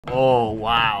Oh,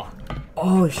 wow.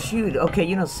 Oh, shoot. Okay,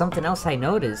 you know, something else I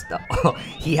noticed. Oh,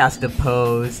 he has to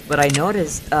pose. But I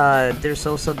noticed, there's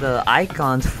also the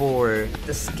icons for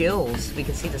the skills. We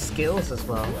can see the skills as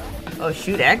well. Oh,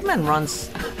 shoot. Eggman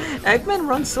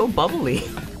runs so bubbly.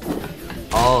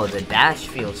 Oh, the dash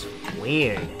feels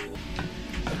weird.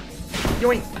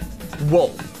 Yoink.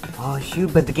 Whoa. Oh,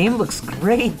 shoot. But the game looks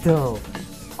great, though.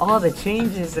 All the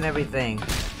changes and everything.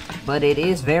 But it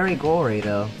is very gory,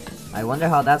 though. I wonder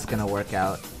how that's gonna work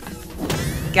out.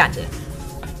 Gotcha.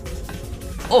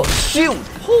 Oh, shoot!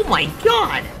 Oh my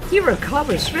god! He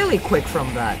recovers really quick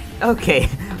from that. Okay,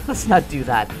 let's not do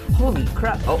that. Holy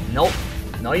crap. Oh, nope.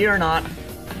 No, you're not.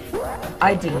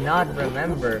 I do not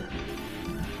remember.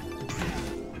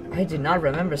 I do not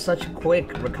remember such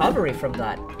quick recovery from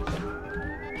that.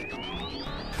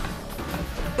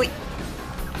 Wait.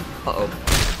 Uh-oh.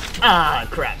 Ah,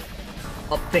 crap.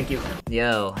 Oh, thank you.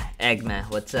 Yo, Eggman,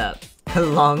 what's up?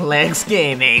 Long Legs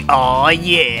Gaming, oh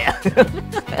yeah!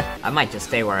 I might just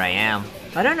stay where I am.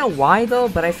 I don't know why though,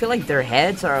 but I feel like their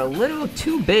heads are a little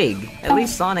too big. At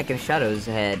least Sonic and Shadow's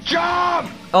head.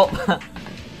 Jump! Oh.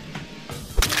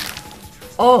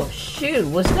 Oh shoot,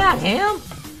 was that him?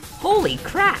 Holy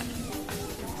crap!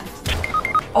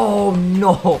 Oh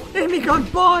no! Amy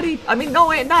got bodied! I mean, no,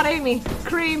 not Amy!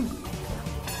 Cream!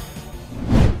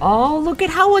 Oh, look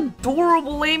at how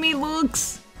adorable Amy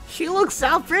looks! She looks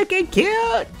so freaking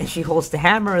cute! And she holds the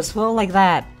hammer as well like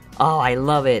that. Oh, I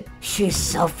love it. She's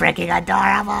so freaking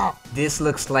adorable! This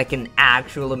looks like an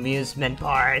actual amusement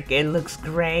park. It looks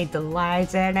great, the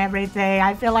lights and everything.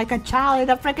 I feel like a child in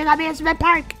a freaking amusement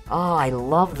park! Oh, I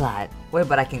love that. Wait,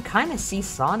 but I can kind of see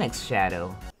Sonic's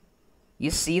shadow.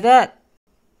 You see that?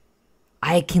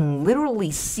 I can literally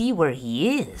see where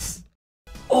he is.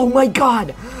 Oh my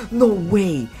god! No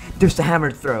way! There's the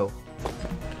hammer throw.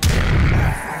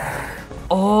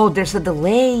 Oh, there's a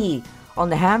delay on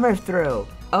the hammer throw.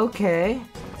 Okay.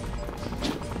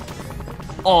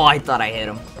 Oh, I thought I hit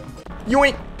him.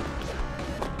 Yoink!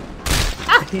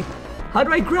 Ah! How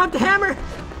do I grab the hammer?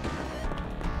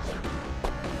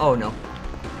 Oh no.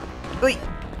 Oi!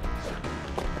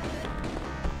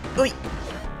 Oi!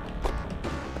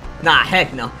 Nah,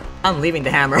 heck no. I'm leaving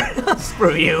the hammer.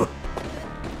 Screw you.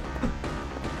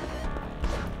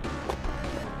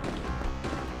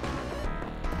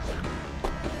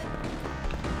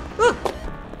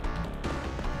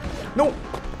 No!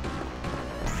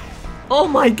 Oh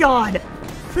my god!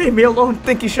 Leave me alone,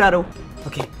 Thinky Shadow!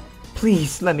 Okay,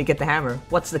 please let me get the hammer.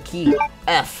 What's the key?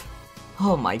 F.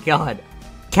 Oh my god.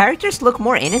 Characters look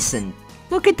more innocent.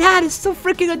 Look at that, it's so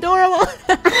freaking adorable!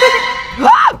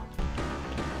 Ah!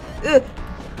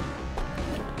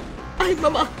 Ay,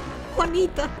 mama!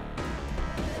 Juanita!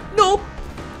 No!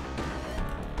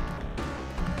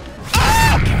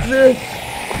 Ah!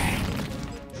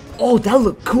 Oh, that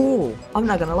looked cool! I'm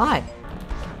not gonna lie.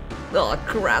 Oh,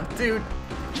 crap, dude.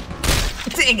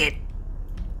 Dang it!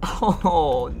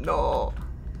 Oh, no.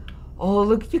 Oh,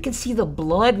 look, you can see the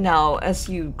blood now as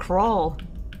you crawl.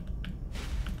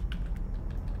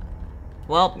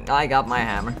 Well, I got my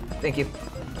hammer. Thank you.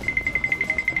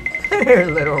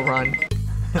 Little run.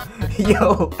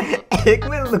 Yo,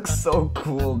 Eggman looks so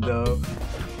cool, though.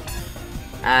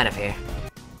 Out of here.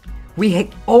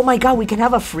 Oh my god, we can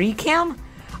have a free cam?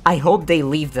 I hope they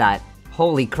leave that.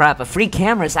 Holy crap, a free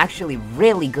camera is actually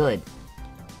really good.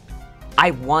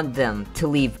 I want them to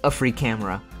leave a free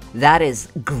camera. That is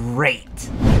great.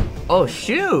 Oh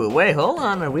shoot, wait, hold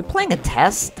on. Are we playing a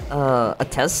test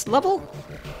level?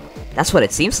 That's what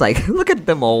it seems like. Look at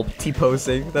them all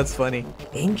T-posing. That's funny.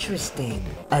 Interesting.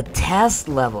 A test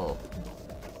level.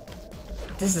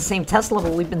 This is the same test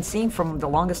level we've been seeing from the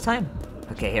longest time.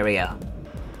 Okay, here we go.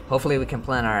 Hopefully we can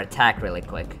plan our attack really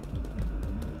quick.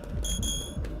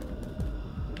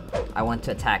 I want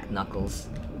to attack Knuckles.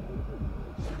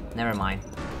 Never mind.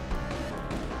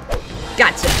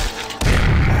 Gotcha!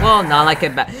 Well, not like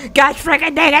it back. Gosh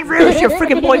freaking dang it, Rouge, your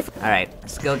freaking boyfriend! Alright,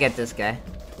 let's go get this guy.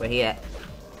 Where he at?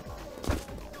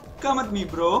 Come at me,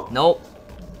 bro. Nope.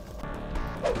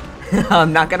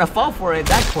 I'm not gonna fall for it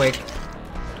that quick.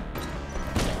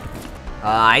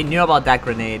 I knew about that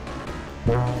grenade.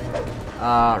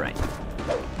 Alright.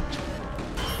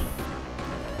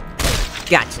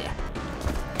 Gotcha.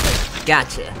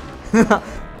 Gotcha.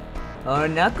 Oh,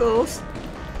 Knuckles.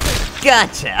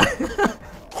 Gotcha.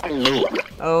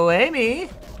 Oh, Amy.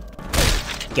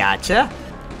 Gotcha.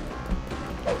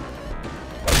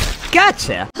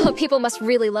 Gotcha. Oh, people must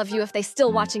really love you if they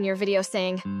still watching your video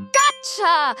saying,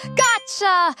 "Gotcha!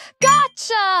 Gotcha!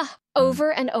 Gotcha!"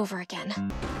 over and over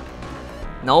again.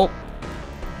 Nope.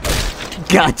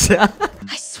 Gotcha.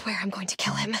 I swear I'm going to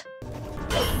kill him.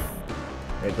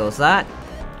 There goes that.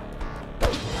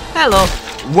 Hello.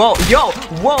 Whoa, yo,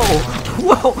 whoa,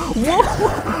 whoa, whoa,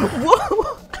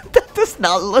 whoa. That does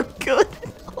not look good.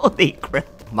 Holy crap.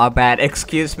 My bad,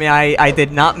 excuse me, I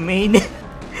did not mean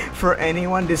for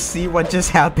anyone to see what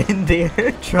just happened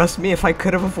there. Trust me, if I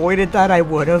could have avoided that, I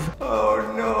would have.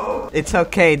 Oh no. It's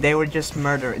okay, they were just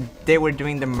they were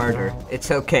doing the murder.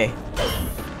 It's okay.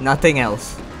 Nothing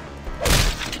else.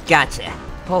 Gotcha.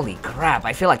 Holy crap,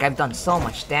 I feel like I've done so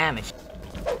much damage.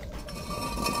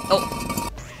 Oh.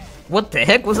 What the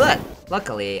heck was that?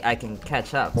 Luckily, I can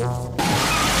catch up.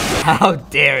 How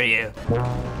dare you?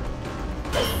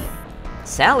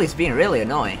 Sally's being really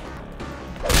annoying.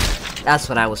 That's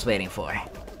what I was waiting for.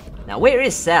 Now, where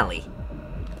is Sally?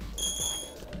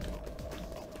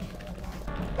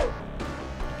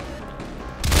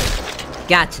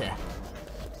 Gotcha.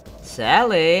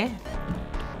 Sally.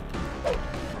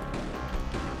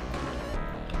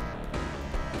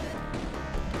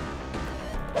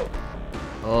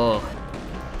 Oh.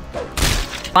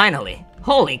 Finally.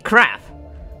 Holy crap.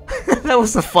 That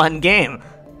was a fun game.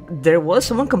 There was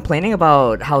someone complaining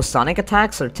about how Sonic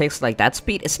attacks or takes like that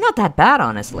speed. It's not that bad,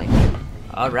 honestly.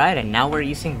 Alright, and now we're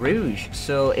using Rouge.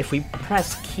 So if we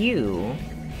press Q...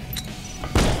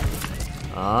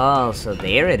 Oh, so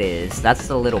there it is. That's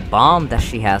the little bomb that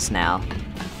she has now.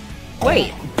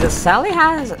 Wait, does Sally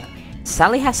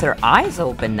has her eyes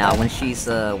open now when she's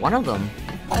one of them.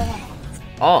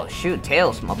 Oh shoot,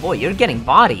 Tails, my boy, you're getting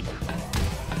bodied.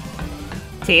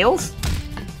 Tails?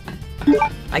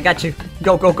 I got you.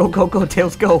 Go, go, go, go, go,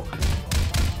 Tails, go.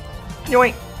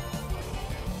 Yoink.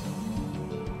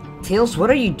 Tails, what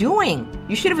are you doing?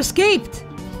 You should have escaped.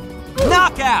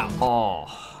 Knockout! Oh.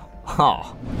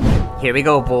 Oh. Here we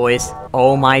go, boys.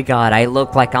 Oh my god, I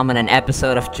look like I'm in an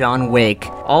episode of John Wick.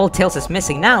 All Tails is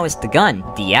missing now is the gun.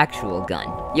 The actual gun.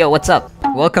 Yo, what's up?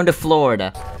 Welcome to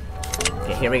Florida.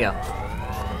 Okay, here we go.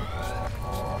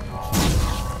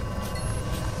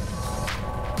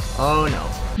 Oh no.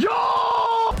 Yo!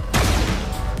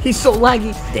 He's so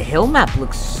laggy. The hill map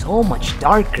looks so much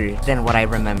darker than what I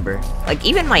remember. Like,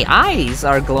 even my eyes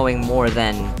are glowing more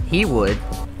than he would.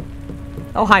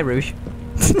 Oh, hi, Rouge.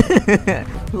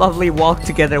 Lovely walk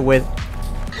together with...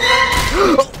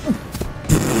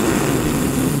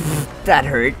 That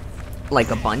hurt. Like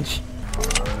a bunch.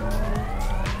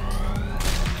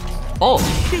 Oh,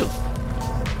 shoot.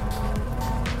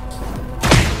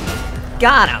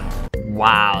 Got him.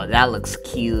 Wow, that looks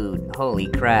cute. Holy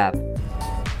crap.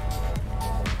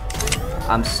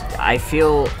 I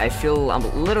feel I'm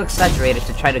a little exaggerated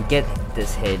to try to get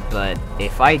this hit, but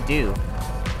if I do...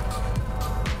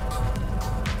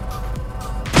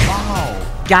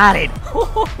 Oh, got it!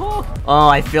 Oh,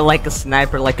 I feel like a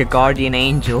sniper, like a guardian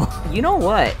angel. You know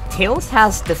what? Tails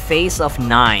has the face of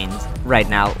Nines right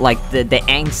now, like the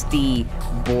angsty,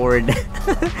 bored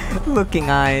looking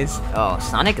eyes. Oh,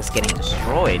 Sonic is getting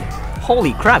destroyed.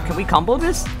 Holy crap, can we combo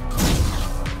this?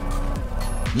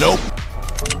 Nope.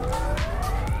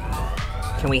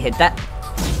 Can we hit that?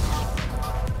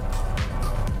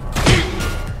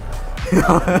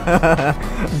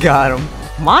 Got him.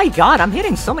 My god, I'm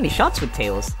hitting so many shots with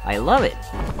Tails. I love it.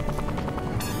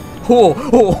 Oh,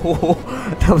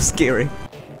 that was scary.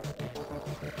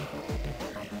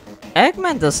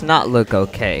 Eggman does not look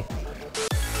okay.